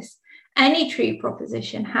Tractatus, any true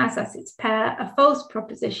proposition has as its pair a false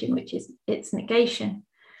proposition, which is its negation.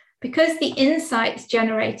 Because the insights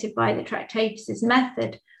generated by the Tractatus'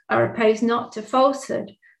 method are opposed not to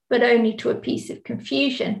falsehood, but only to a piece of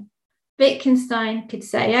confusion, Wittgenstein could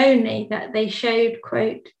say only that they showed,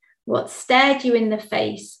 quote, what stared you in the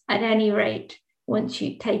face at any rate once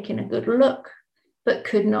you'd taken a good look, but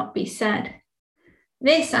could not be said.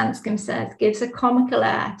 This, Anscombe says, gives a comical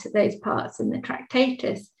air to those parts in the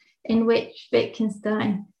Tractatus in which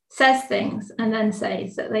Wittgenstein says things and then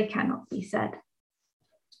says that they cannot be said.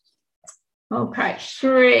 Okay,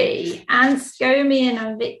 3, Anscomian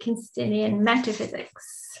and Wittgensteinian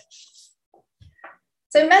metaphysics.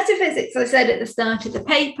 So metaphysics, I said at the start of the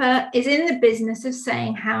paper, is in the business of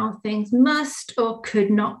saying how things must or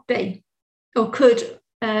could not be, or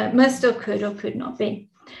must or could not be.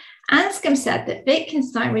 Anscombe said that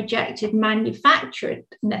Wittgenstein rejected manufactured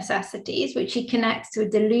necessities, which he connects to a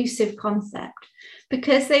delusive concept,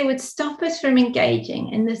 because they would stop us from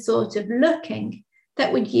engaging in the sort of looking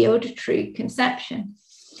that would yield a true conception.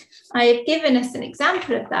 I have given us an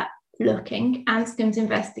example of that looking, Anscombe's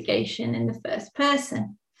investigation in the first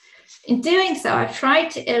person. In doing so, I've tried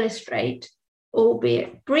to illustrate,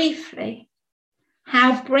 albeit briefly,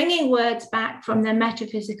 how bringing words back from their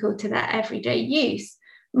metaphysical to their everyday use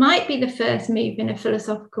might be the first move in a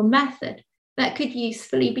philosophical method that could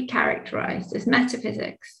usefully be characterized as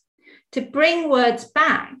metaphysics. To bring words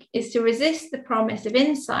back is to resist the promise of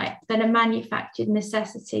insight that a manufactured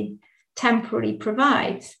necessity temporarily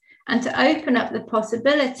provides, and to open up the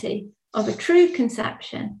possibility of a true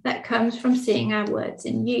conception that comes from seeing our words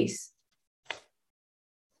in use.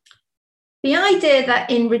 The idea that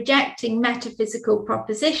in rejecting metaphysical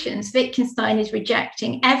propositions, Wittgenstein is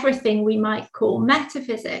rejecting everything we might call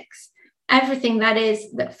metaphysics, everything that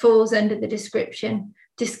is that falls under the description,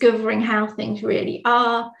 discovering how things really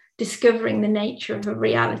are, discovering the nature of a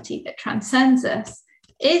reality that transcends us,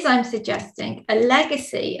 is, I'm suggesting, a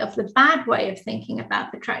legacy of the bad way of thinking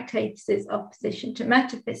about the Tractatus' opposition to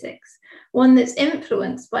metaphysics, one that's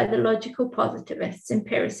influenced by the logical positivist's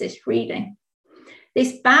empiricist reading.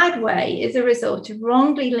 This bad way is a result of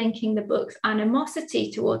wrongly linking the book's animosity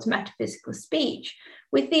towards metaphysical speech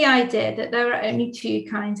with the idea that there are only two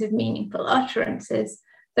kinds of meaningful utterances,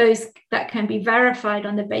 those that can be verified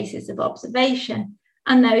on the basis of observation,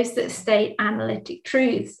 and those that state analytic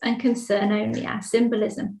truths and concern only our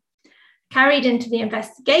symbolism. Carried into the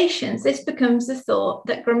investigations, this becomes the thought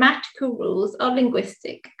that grammatical rules are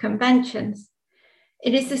linguistic conventions.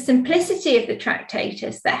 It is the simplicity of the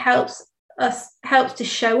Tractatus that helps to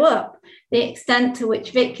show up the extent to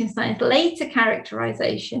which Wittgenstein's later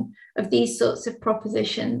characterization of these sorts of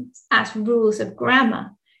propositions as rules of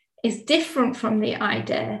grammar is different from the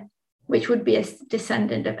idea, which would be a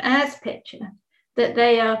descendant of Ayres' picture, that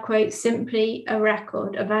they are, quote, simply a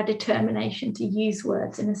record of our determination to use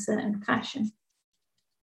words in a certain fashion.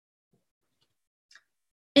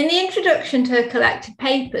 In the introduction to her collected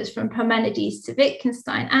papers from Parmenides to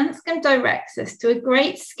Wittgenstein, Anscombe directs us to a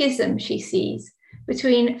great schism she sees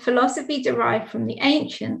between philosophy derived from the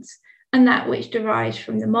ancients and that which derives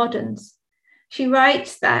from the moderns. She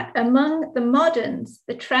writes that among the moderns,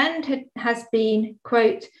 the trend has been,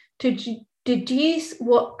 quote, to deduce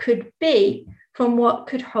what could be from what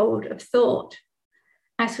could hold of thought,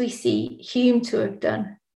 as we see Hume to have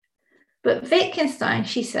done. But Wittgenstein,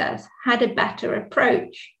 she says, had a better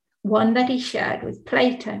approach, one that he shared with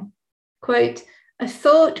Plato. Quote, a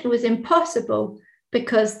thought was impossible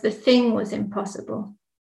because the thing was impossible.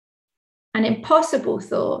 An impossible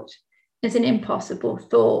thought is an impossible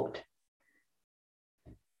thought.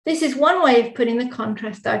 This is one way of putting the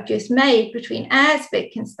contrast I've just made between Ayres'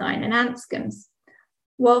 Wittgenstein and Anscombe's.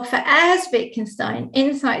 While for Ayres' Wittgenstein,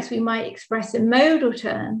 insights we might express in modal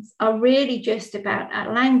terms are really just about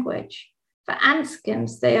our language. For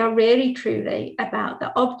Anscombe's, they are really truly about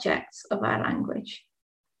the objects of our language.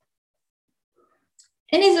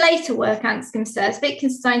 In his later work, Anscombe says,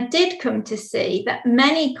 Wittgenstein did come to see that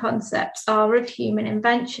many concepts are of human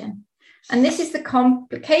invention. And this is the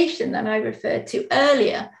complication that I referred to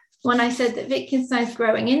earlier when I said that Wittgenstein's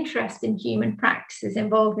growing interest in human practices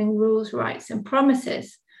involving rules, rights, and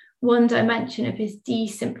promises, one dimension of his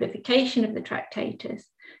de-simplification of the Tractatus,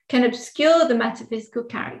 can obscure the metaphysical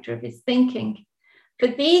character of his thinking. For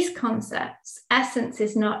these concepts, essence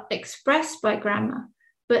is not expressed by grammar,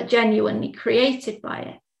 but genuinely created by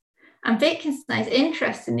it. And Wittgenstein's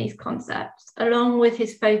interest in these concepts, along with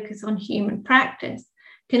his focus on human practice,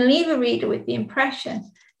 can leave a reader with the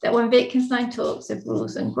impression that when Wittgenstein talks of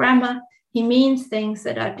rules and grammar, he means things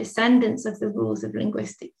that are descendants of the rules of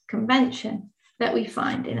linguistic convention that we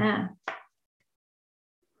find in Ayres.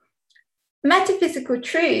 Metaphysical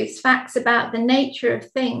truths, facts about the nature of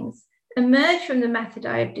things, emerge from the method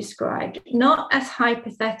I have described, not as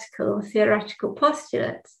hypothetical or theoretical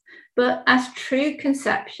postulates, but as true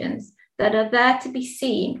conceptions that are there to be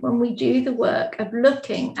seen when we do the work of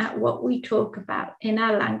looking at what we talk about in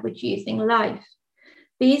our language-using life.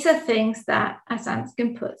 These are things that, as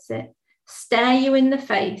Anscombe puts it, stare you in the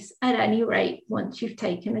face at any rate once you've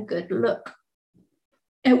taken a good look.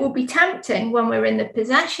 It will be tempting when we're in the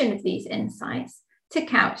possession of these insights to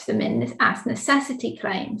couch them as necessity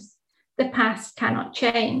claims. The past cannot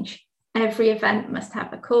change. Every event must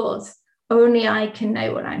have a cause. Only I can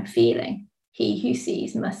know what I'm feeling. He who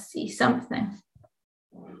sees must see something.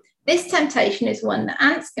 This temptation is one that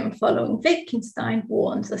Anscombe, following Wittgenstein,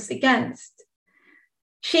 warns us against.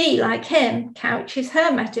 She, like him, couches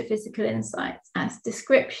her metaphysical insights as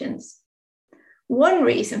descriptions. One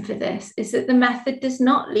reason for this is that the method does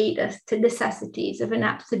not lead us to necessities of an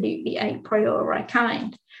absolutely a priori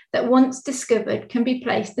kind that, once discovered, can be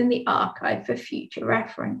placed in the archive for future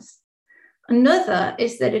reference. Another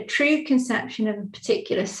is that a true conception of a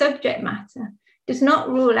particular subject matter does not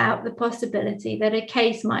rule out the possibility that a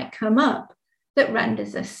case might come up that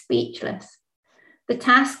renders us speechless. The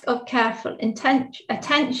task of careful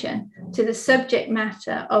attention to the subject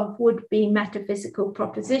matter of would-be metaphysical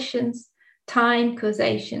propositions, time,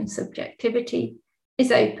 causation, subjectivity,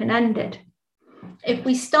 is open-ended. If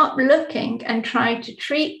we stop looking and try to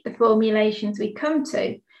treat the formulations we come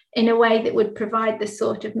to in a way that would provide the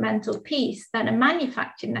sort of mental peace that a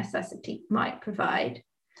manufactured necessity might provide,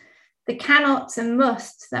 the cannots and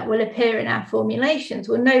musts that will appear in our formulations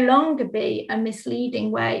will no longer be a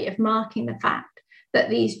misleading way of marking the fact that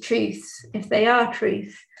these truths, if they are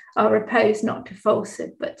truths, are opposed not to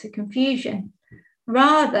falsehood but to confusion.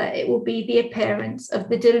 Rather, it will be the appearance of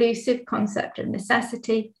the delusive concept of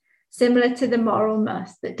necessity, similar to the moral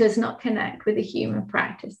must that does not connect with the human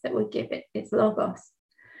practice that would give it its logos.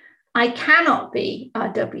 I cannot be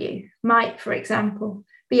RW might, for example,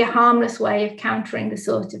 be a harmless way of countering the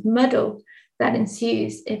sort of muddle that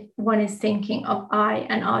ensues if one is thinking of I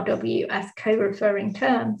and RW as co-referring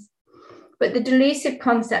terms. But the delusive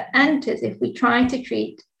concept enters if we try to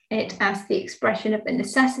treat it as the expression of a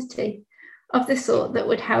necessity of the sort that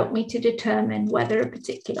would help me to determine whether a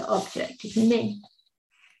particular object is me.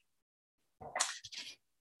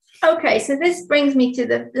 Okay, so this brings me to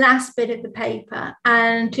the last bit of the paper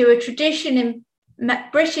and to a tradition in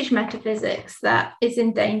British metaphysics that is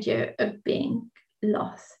in danger of being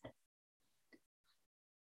lost.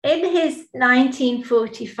 In his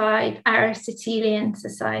 1945 Aristotelian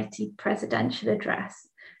Society presidential address,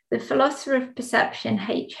 the philosopher of perception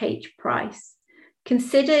H.H. Price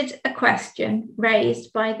considered a question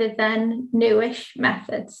raised by the then newish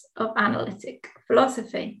methods of analytic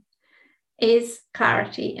philosophy. Is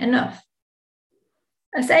clarity enough?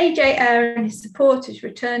 As A.J. Ayer and his supporters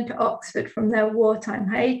returned to Oxford from their wartime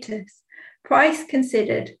hiatus, Price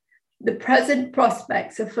considered the present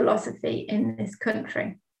prospects of philosophy in this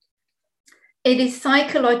country. It is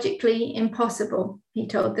psychologically impossible, he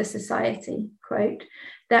told the Society, quote,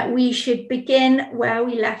 that we should begin where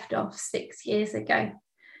we left off 6 years ago.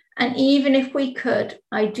 And even if we could,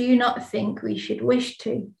 I do not think we should wish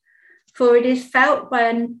to, for it is felt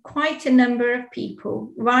by quite a number of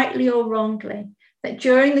people, rightly or wrongly, that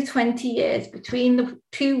during the 20 years between the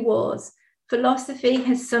two wars, philosophy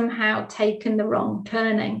has somehow taken the wrong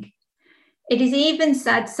turning. It is even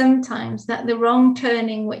said sometimes that the wrong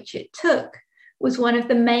turning which it took was one of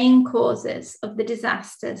the main causes of the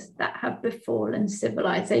disasters that have befallen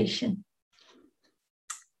civilization.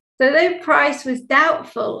 So though Price was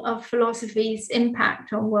doubtful of philosophy's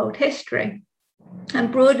impact on world history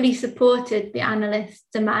and broadly supported the analyst's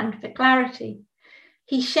demand for clarity,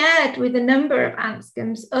 he shared with a number of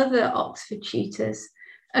Anscombe's other Oxford tutors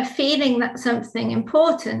a feeling that something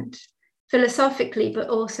important, philosophically but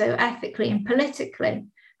also ethically and politically,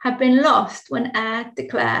 had been lost when Ayer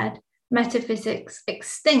declared metaphysics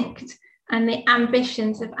extinct and the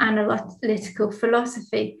ambitions of analytical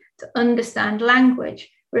philosophy to understand language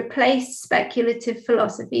replaced speculative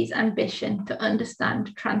philosophy's ambition to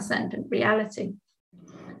understand transcendent reality.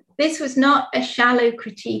 This was not a shallow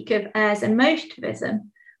critique of Ayer's emotivism,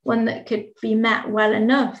 one that could be met well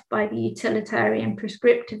enough by the utilitarian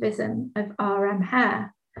prescriptivism of R.M.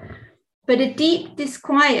 Hare, but a deep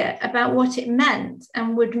disquiet about what it meant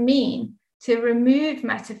and would mean to remove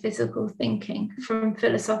metaphysical thinking from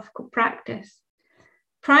philosophical practice.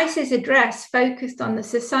 Price's address focused on the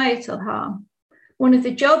societal harm. One of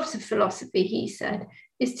the jobs of philosophy, he said,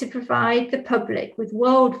 is to provide the public with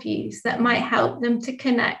worldviews that might help them to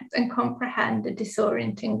connect and comprehend a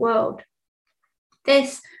disorienting world.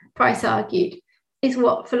 This, Price argued, is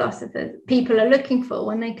what people are looking for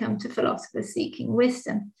when they come to philosophers seeking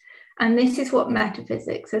wisdom. And this is what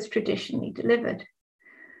metaphysics has traditionally delivered.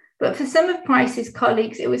 But for some of Price's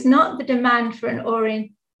colleagues, it was not the demand for an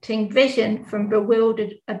orienting vision from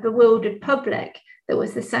a bewildered public that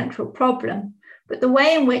was the central problem, but the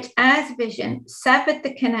way in which Ayer's vision severed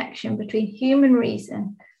the connection between human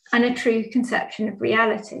reason and a true conception of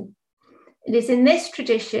reality. It is in this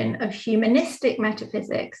tradition of humanistic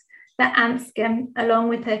metaphysics that Anscombe, along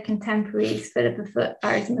with her contemporaries Philippa Foot,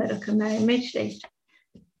 Barry Murdoch, and Mary Midgley,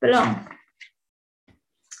 belong.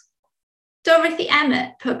 Dorothy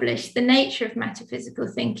Emmett published The Nature of Metaphysical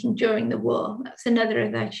Thinking during the war. That's another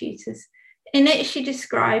of their tutors. In it, she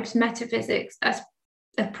describes metaphysics as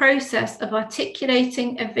a process of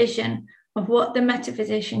articulating a vision of what the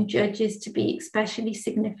metaphysician judges to be especially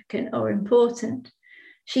significant or important.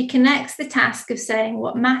 She connects the task of saying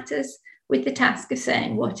what matters with the task of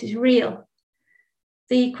saying what is real.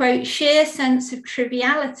 The, quote, sheer sense of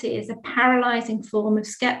triviality is a paralyzing form of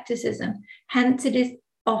skepticism, hence it is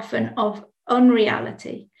often of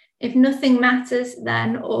unreality. If nothing matters,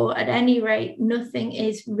 then, or at any rate, nothing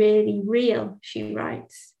is really real, she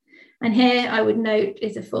writes. And here I would note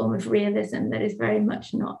is a form of realism that is very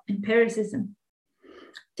much not empiricism.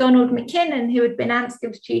 Donald Mackinnon, who had been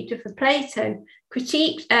Anscombe's tutor for Plato,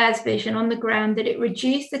 critiqued Ayer's vision on the ground that it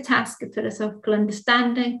reduced the task of philosophical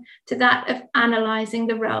understanding to that of analysing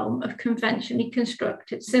the realm of conventionally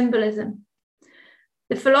constructed symbolism.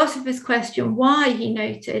 The philosopher's question why, he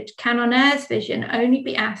noted, can on Ayer's vision only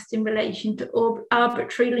be asked in relation to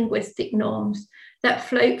arbitrary linguistic norms that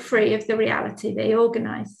float free of the reality they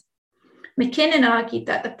organise. Mackinnon argued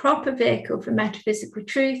that the proper vehicle for metaphysical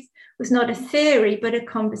truth was not a theory but a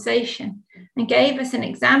conversation, and gave us an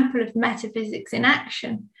example of metaphysics in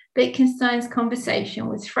action, Wittgenstein's conversation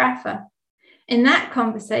with Schaffer. In that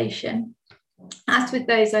conversation, as with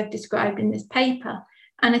those I've described in this paper,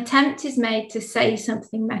 An attempt is made to say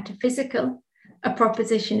something metaphysical. A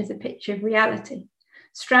proposition is a picture of reality.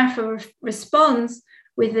 Straffer responds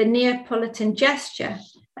with a Neapolitan gesture,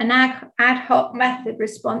 an ad hoc method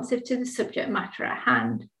responsive to the subject matter at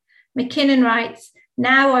hand. Mackinnon writes,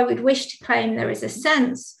 now I would wish to claim there is a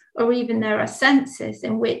sense, or even there are senses,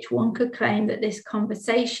 in which one could claim that this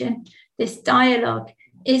conversation, this dialogue,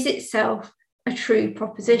 is itself a true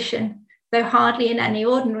proposition, though hardly in any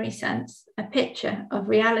ordinary sense, a picture of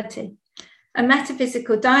reality. A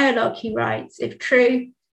metaphysical dialogue, he writes, if true,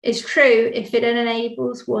 is true if it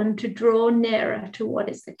enables one to draw nearer to what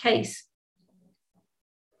is the case.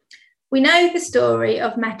 We know the story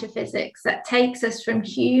of metaphysics that takes us from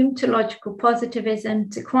Hume to logical positivism,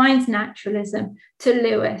 to Quine's naturalism, to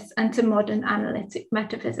Lewis, and to modern analytic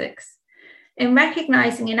metaphysics. In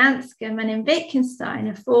recognizing in Anscombe and in Wittgenstein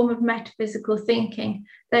a form of metaphysical thinking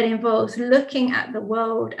that involves looking at the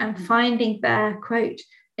world and finding there, quote,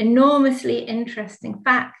 enormously interesting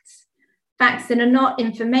facts that are not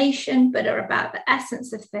information but are about the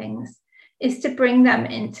essence of things, is to bring them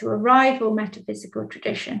into a rival metaphysical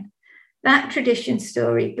tradition. That tradition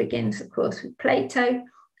story begins, of course, with Plato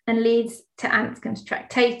and leads to Anscombe's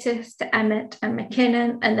Tractatus, to Emmett and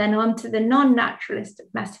Mackinnon, and then on to the non-naturalist of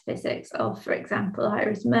metaphysics of, for example,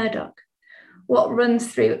 Iris Murdoch. What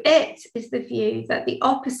runs through it is the view that the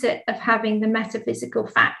opposite of having the metaphysical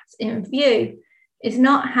facts in view is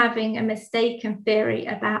not having a mistaken theory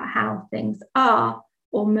about how things are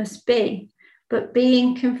or must be, but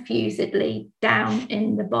being confusedly down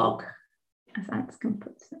in the bog, as Anscombe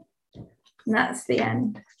puts it. And that's the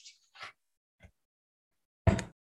end.